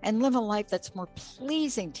story and live a life that's more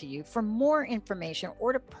pleasing to you. For more information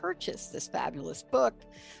or to purchase this fabulous book,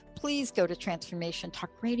 please go to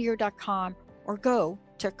transformationtalkradio.com or go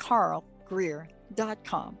to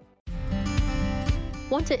carlgreer.com.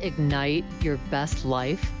 Want to ignite your best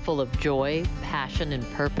life full of joy, passion, and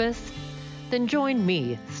purpose? Then join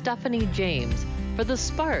me, Stephanie James, for The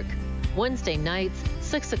Spark, Wednesday nights,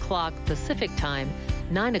 6 o'clock Pacific Time,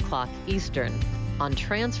 9 o'clock Eastern, on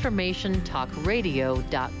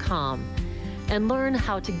TransformationTalkRadio.com, and learn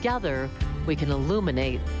how together we can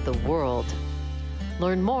illuminate the world.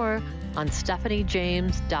 Learn more on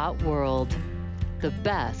stephaniejames.world. The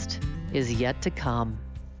best is yet to come.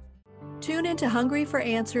 Tune into Hungry for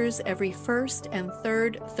Answers every first and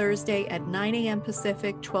third Thursday at 9 a.m.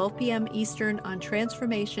 Pacific, 12 p.m. Eastern on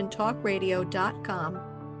TransformationTalkRadio.com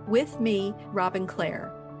with me, Robin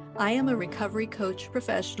Clare. I am a recovery coach,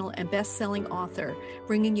 professional, and best-selling author,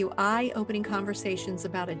 bringing you eye-opening conversations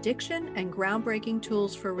about addiction and groundbreaking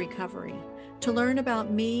tools for recovery. To learn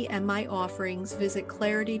about me and my offerings, visit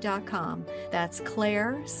Clarity.com. That's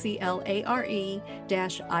Claire,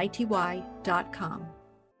 CLARE-ITY.com.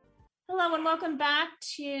 Hello and welcome back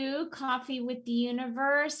to Coffee with the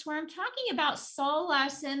Universe, where I'm talking about soul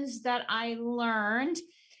lessons that I learned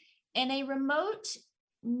in a remote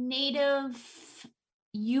native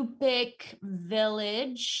Yupik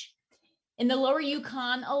village in the lower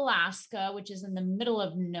Yukon, Alaska, which is in the middle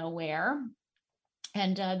of nowhere.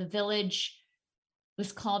 And the village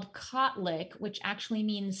was called Kotlik, which actually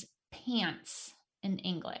means pants in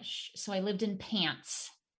English. So I lived in Pants,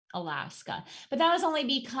 Alaska, but that was only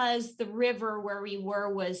because the river where we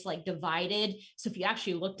were was like divided. So if you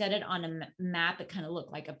actually looked at it on a map, it kind of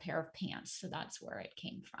looked like a pair of pants. So that's where it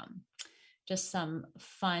came from. Just some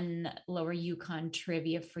fun Lower Yukon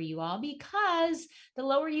trivia for you all, because the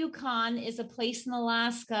Lower Yukon is a place in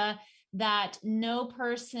Alaska that no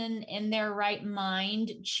person in their right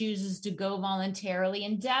mind chooses to go voluntarily,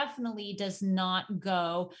 and definitely does not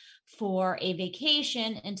go for a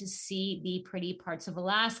vacation and to see the pretty parts of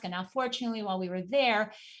Alaska. Now, fortunately, while we were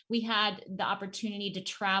there, we had the opportunity to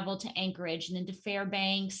travel to Anchorage and into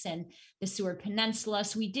Fairbanks and the Seward Peninsula.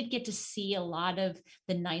 So we did get to see a lot of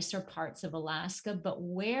the nicer parts of Alaska, but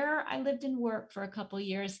where I lived and worked for a couple of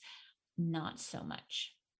years, not so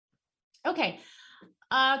much. Okay.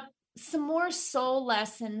 Some more soul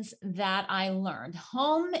lessons that I learned.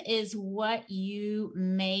 Home is what you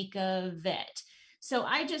make of it. So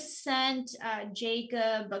I just sent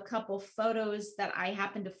Jacob a couple photos that I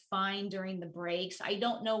happened to find during the breaks. I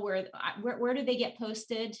don't know where do they get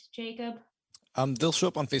posted, Jacob? They'll show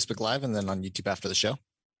up on Facebook Live and then on YouTube after the show.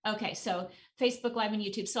 Okay, so Facebook Live and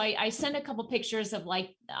YouTube. So I sent a couple pictures of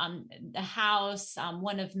like the house,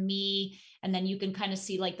 one of me, and then you can kind of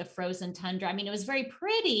see like the frozen tundra. I mean, it was very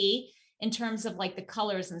pretty in terms of like the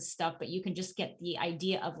colors and stuff, but you can just get the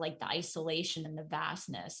idea of like the isolation and the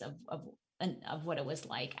vastness of what it was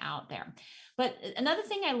like out there. But another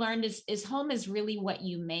thing I learned is home is really what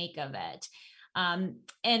you make of it.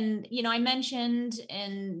 And, you know, I mentioned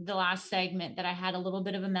in the last segment that I had a little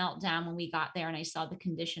bit of a meltdown when we got there and I saw the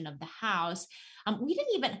condition of the house. We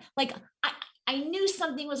didn't even like, I knew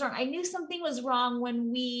something was wrong. I knew something was wrong when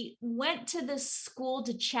we went to the school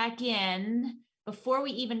to check in before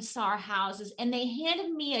we even saw our houses. And they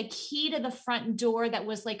handed me a key to the front door that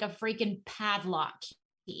was like a freaking padlock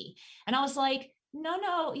key. And I was like,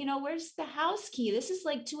 no, you know, where's the house key? This is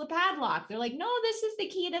like to a padlock. They're like, no, this is the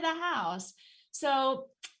key to the house. So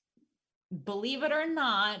believe it or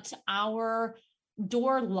not, our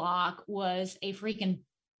door lock was a freaking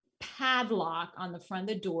padlock on the front of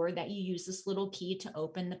the door that you use this little key to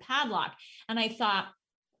open the padlock. And I thought,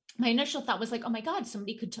 my initial thought was like, oh my God,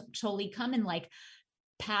 somebody could totally come and like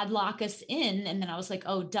padlock us in. And then I was like,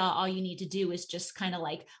 oh, duh, all you need to do is just kind of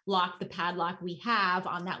like lock the padlock we have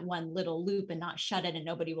on that one little loop and not shut it, and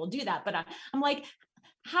nobody will do that. But I'm like,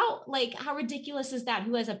 how ridiculous is that?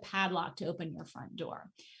 Who has a padlock to open your front door?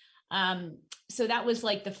 So that was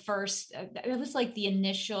like the first, it was like the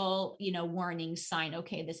initial, you know, warning sign.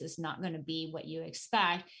 Okay, this is not going to be what you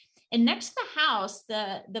expect. And next to the house,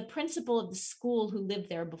 the principal of the school who lived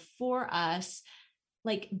there before us,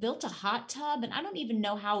 like built a hot tub. And I don't even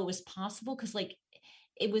know how it was possible, because like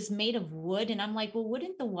it was made of wood. And I'm like, well,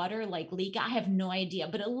 wouldn't the water like leak? I have no idea,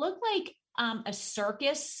 but it looked like a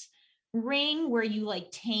circus ring where you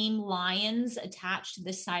like tame lions attached to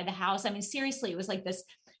the side of the house. I mean, seriously, it was like this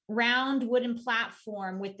round wooden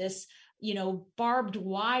platform with this, barbed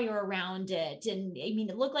wire around it. And I mean,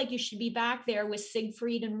 it looked like you should be back there with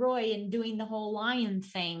Siegfried and Roy and doing the whole lion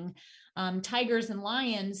thing, tigers and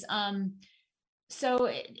lions. So,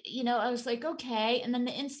 I was like, okay. And then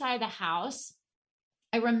the inside of the house,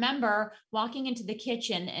 I remember walking into the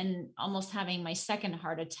kitchen and almost having my second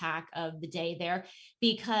heart attack of the day there,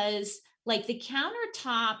 because like the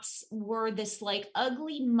countertops were this like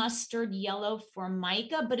ugly mustard yellow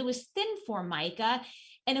Formica, but it was thin Formica.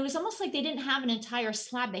 And it was almost like they didn't have an entire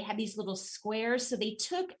slab. They had these little squares. So they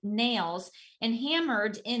took nails and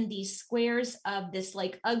hammered in these squares of this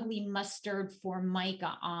like ugly mustard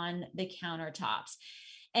Formica on the countertops.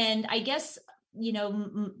 And I guess,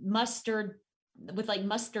 mustard with like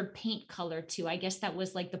mustard paint color too. I guess that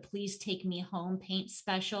was like the Please Take Me Home paint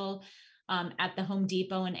special at the Home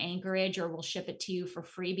Depot in Anchorage, or we'll ship it to you for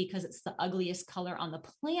free because it's the ugliest color on the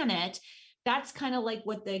planet. That's kind of like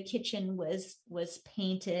what the kitchen was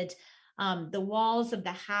painted. The walls of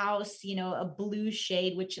the house, a blue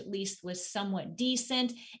shade, which at least was somewhat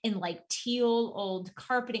decent, and like teal old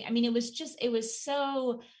carpeting. I mean, it was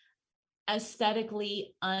so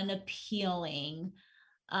aesthetically unappealing.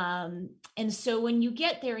 And so when you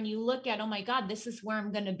get there and you look at, oh my God, this is where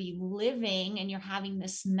I'm going to be living, and you're having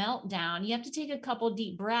this meltdown, you have to take a couple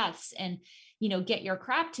deep breaths and, get your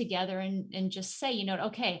crap together and just say,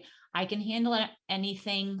 okay, I can handle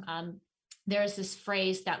anything. There's this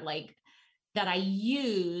phrase that I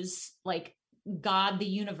use, like, God, the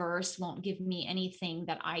universe won't give me anything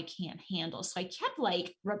that I can't handle. So I kept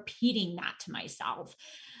like repeating that to myself.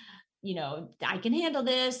 I can handle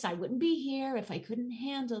this. I wouldn't be here if I couldn't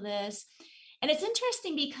handle this. And it's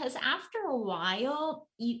interesting because after a while,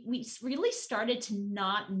 we really started to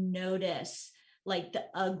not notice like the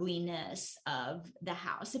ugliness of the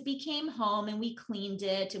house. It became home, and we cleaned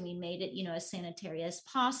it and we made it, as sanitary as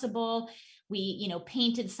possible. We,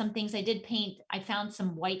 painted some things. I found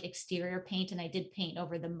some white exterior paint, and I did paint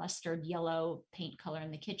over the mustard yellow paint color in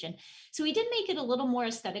the kitchen. So we did make it a little more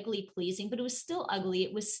aesthetically pleasing, but it was still ugly.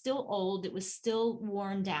 It was still old. It was still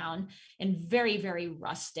worn down and very, very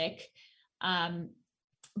rustic.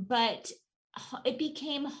 But it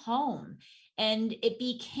became home. And it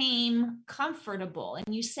became comfortable.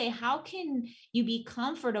 And you say, how can you be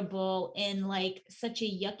comfortable in like such a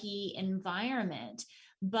yucky environment?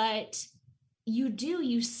 But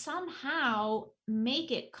you somehow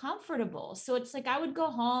make it comfortable. So it's like, I would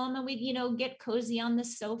go home and we'd, get cozy on the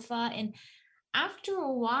sofa. And after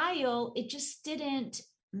a while, it just didn't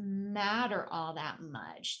matter all that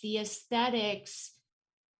much. The aesthetics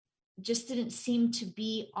just didn't seem to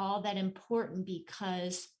be all that important,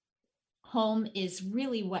 because home is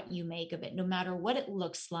really what you make of it, no matter what it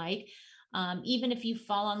looks like. Even if you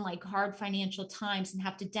fall on like hard financial times and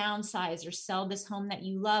have to downsize or sell this home that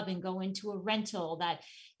you love and go into a rental that,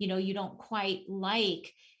 you don't quite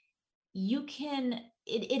like, it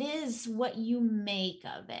is what you make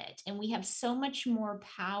of it. And we have so much more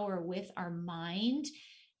power with our mind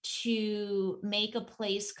to make a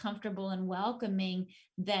place comfortable and welcoming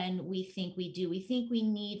than we think we do. We think we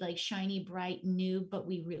need like shiny, bright, new, but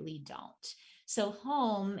we really don't. So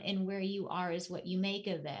home and where you are is what you make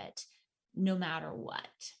of it, no matter what.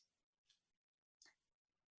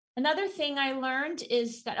 Another thing I learned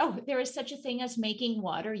is that, there is such a thing as making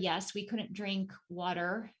water. Yes, we couldn't drink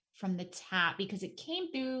water from the tap because it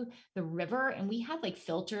came through the river, and we had like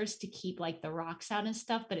filters to keep like the rocks out and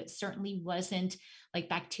stuff, but it certainly wasn't like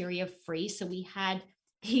bacteria free. So we had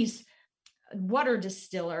these water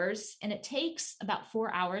distillers, and it takes about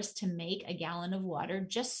 4 hours to make a gallon of water,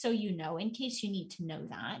 just so you know, in case you need to know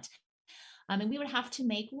that. And we would have to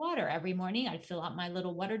make water every morning. I'd fill out my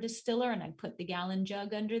little water distiller and I'd put the gallon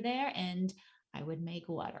jug under there and I would make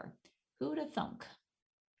water. Who'd have thunk?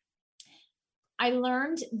 I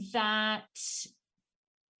learned that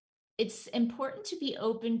it's important to be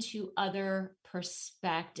open to other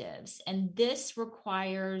perspectives. And this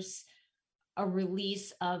requires a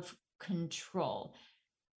release of control.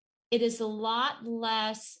 It is a lot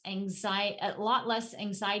less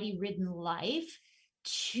anxiety-ridden life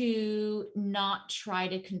to not try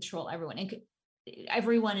to control everyone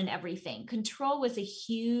and everything. Control was a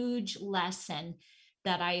huge lesson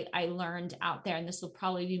that I learned out there. And this will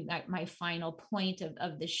probably be my final point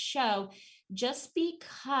of the show, just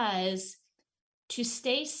because to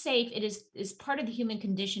stay safe, it is part of the human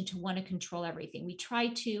condition to want to control everything. We try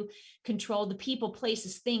to control the people,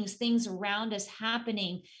 places, things around us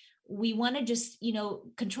happening. We want to just,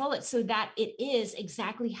 control it so that it is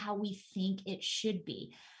exactly how we think it should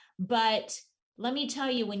be. But let me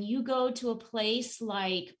tell you, when you go to a place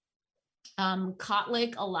like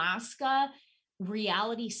Kotlik, Alaska,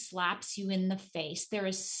 reality slaps you in the face. There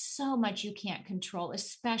is so much you can't control,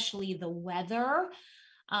 especially the weather.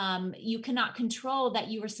 You cannot control that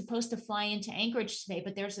you were supposed to fly into Anchorage today,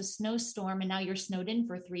 but there's a snowstorm and now you're snowed in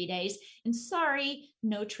for 3 days. And sorry,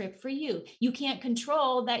 no trip for you. You can't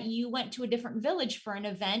control that you went to a different village for an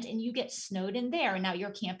event and you get snowed in there. And now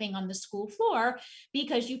you're camping on the school floor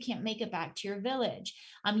because you can't make it back to your village.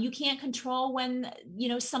 You can't control when,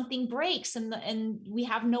 something breaks and we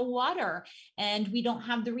have no water and we don't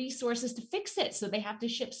have the resources to fix it. So they have to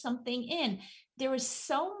ship something in. There was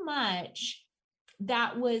so much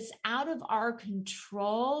that was out of our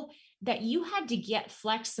control that you had to get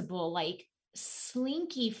flexible, like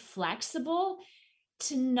slinky flexible,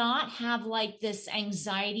 to not have like this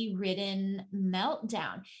anxiety-ridden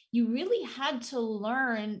meltdown. You really had to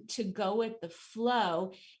learn to go with the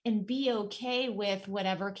flow and be okay with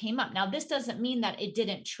whatever came up. Now, this doesn't mean that it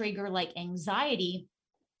didn't trigger like anxiety,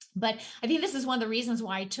 but I think this is one of the reasons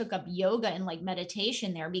why I took up yoga and like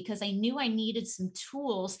meditation there, because I knew I needed some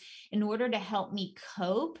tools in order to help me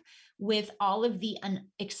cope with all of the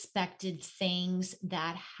unexpected things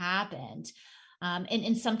that happened.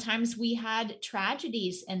 And sometimes we had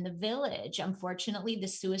tragedies in the village. Unfortunately, the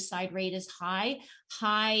suicide rate is high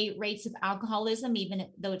rates of alcoholism, even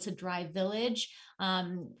though it's a dry village.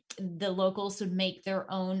 The locals would make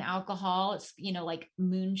their own alcohol. It's, like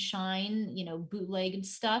moonshine, bootleg and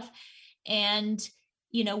stuff. And,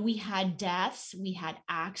 we had deaths, we had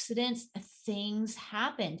accidents, things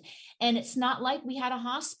happened. And it's not like we had a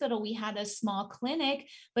hospital, we had a small clinic,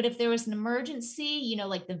 but if there was an emergency,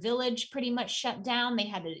 like the village pretty much shut down, they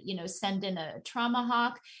had to, send in a trauma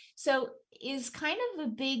hawk. So it's kind of a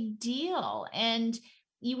big deal. And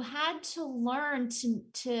you had to learn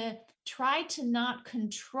to try to not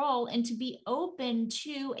control and to be open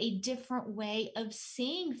to a different way of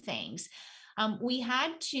seeing things. We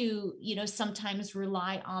had to, sometimes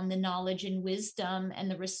rely on the knowledge and wisdom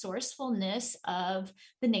and the resourcefulness of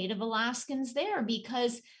the Native Alaskans there,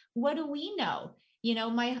 because what do we know?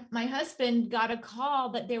 My husband got a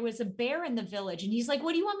call that there was a bear in the village, and he's like,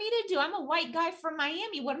 what do you want me to do? I'm a white guy from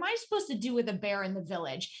Miami. What am I supposed to do with a bear in the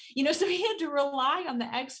village? So he had to rely on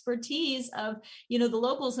the expertise of, the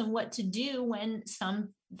locals and what to do when some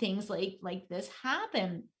things like this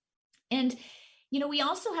happen. And we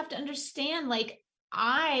also have to understand, like,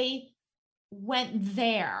 I went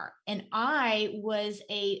there and I was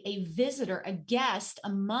a visitor, a guest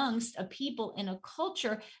amongst a people in a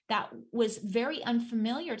culture that was very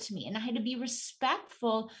unfamiliar to me. And I had to be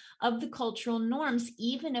respectful of the cultural norms,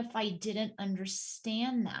 even if I didn't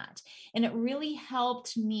understand that. And it really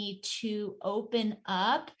helped me to open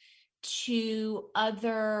up to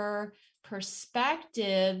other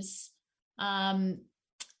perspectives,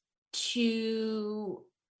 to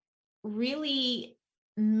really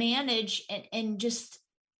manage and just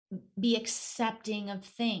be accepting of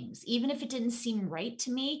things, even if it didn't seem right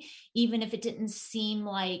to me, even if it didn't seem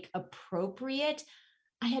like appropriate.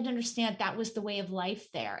 I had to understand that was the way of life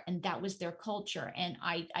there, and that was their culture, and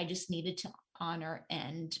I just needed to honor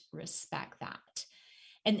and respect that.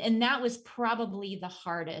 And that was probably the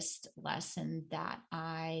hardest lesson that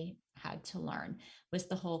I had to learn, was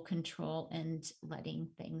the whole control and letting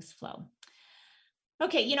things flow.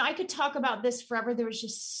 Okay, I could talk about this forever. There was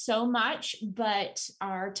just so much, but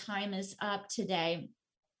our time is up today.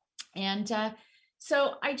 And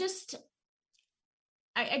so I just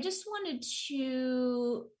wanted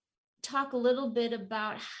to talk a little bit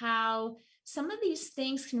about how some of these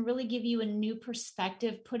things can really give you a new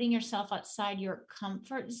perspective. Putting yourself outside your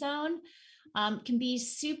comfort zone can be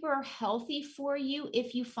super healthy for you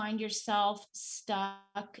if you find yourself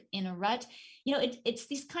stuck in a rut. It's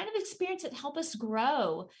these kind of experiences that help us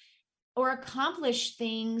grow or accomplish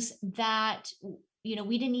things that, we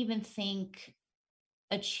didn't even think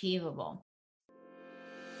achievable.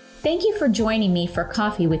 Thank you for joining me for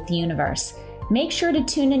Coffee with the Universe. Make sure to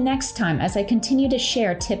tune in next time as I continue to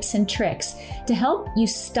share tips and tricks to help you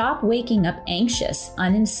stop waking up anxious,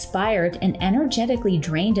 uninspired, and energetically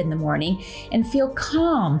drained in the morning and feel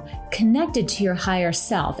calm, connected to your higher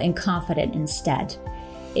self, and confident instead.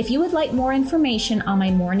 If you would like more information on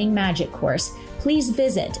my Morning Magic course, please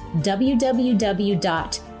visit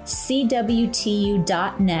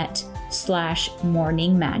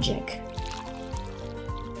www.cwtu.net/morningmagic.